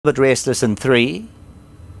But restless in 3.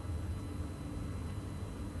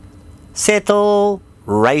 Settle.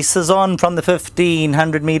 Races on from the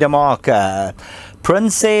 1500 meter marker.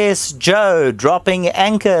 Princess Joe dropping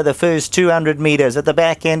anchor the first 200 meters at the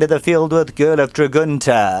back end of the field with Gallop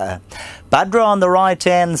Preview. Badra on the right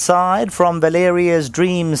hand side from Valeria's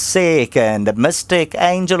Dream second. Mystic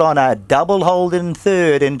Angel on a double hold in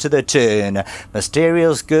third into the turn.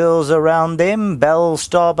 Mysterious Girls around them. Bell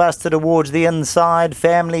Starbuster towards the inside.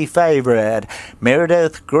 Family Favourite.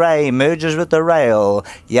 Meredith Grey merges with the rail.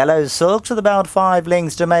 Yellow Silks with about 5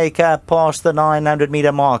 lengths to make up past the 900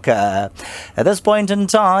 meter marker. At this point in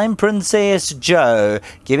time, Princess Joe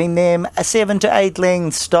giving them a 7 to 8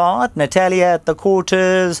 length start. Natalia at the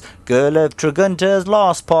quarters. Gallop Preview's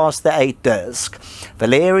last past the 8 disc.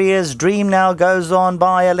 Valeria's Dream now goes on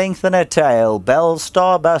by a length and a tail. Bell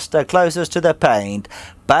Starbuster closest to the paint.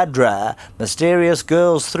 Badra, Mysterious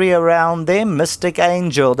Girls 3 around them, Mystic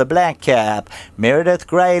Angel, the black cap, Meredith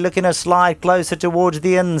Grey looking a slide closer towards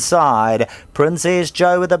the inside, Princess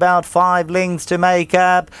Joe with about 5 lengths to make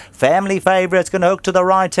up, Family Favourite's going to hook to the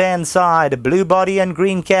right hand side, Blue Body and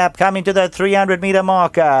Green Cap coming to the 300 metre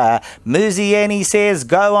marker, Muzieni says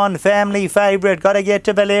go on Family Favourite, got to get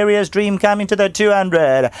to Valeria's Dream coming to the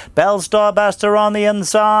 200, Bell Starbuster on the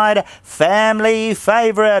inside, Family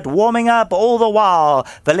Favourite warming up all the while,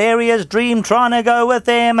 Valeria's Dream trying to go with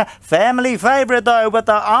them. Family Favourite though with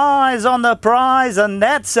the eyes on the prize, and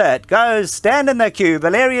that's it. Goes stand in the queue.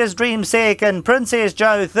 Valeria's Dream second, Princess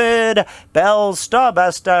Joe third, Bell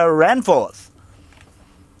Starbuster ran fourth.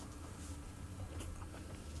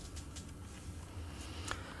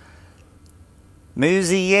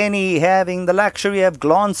 Muzieni having the luxury of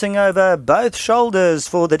glancing over both shoulders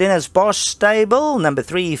for the Dennis Bosch stable. Number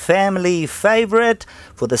 3, Family Favourite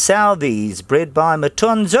for the Southies, bred by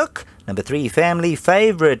Matunzuk. Number 3, Family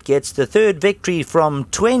Favourite gets the third victory from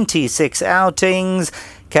 26 outings.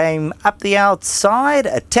 Came up the outside,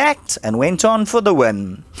 attacked, and went on for the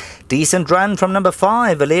win. Decent run from number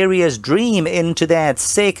 5, Valeria's Dream, into that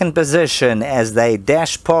second position as they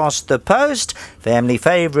dash past the post. Family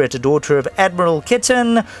Favourite, a daughter of Admiral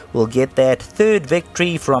Kitten, will get that third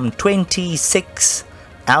victory from 26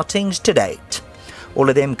 outings to date. All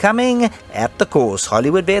of them coming at the course,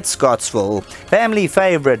 Hollywoodbets Scottsville. Family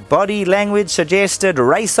Favourite, body language suggested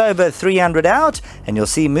race over 300 out, and you'll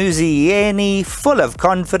see Muzieni full of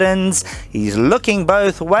confidence. He's looking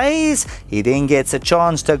both ways. He then gets a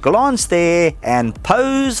chance to glance there and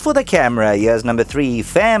pose for the camera. Here's number 3,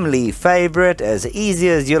 Family Favourite, as easy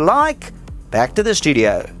as you like. Back to the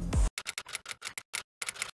studio.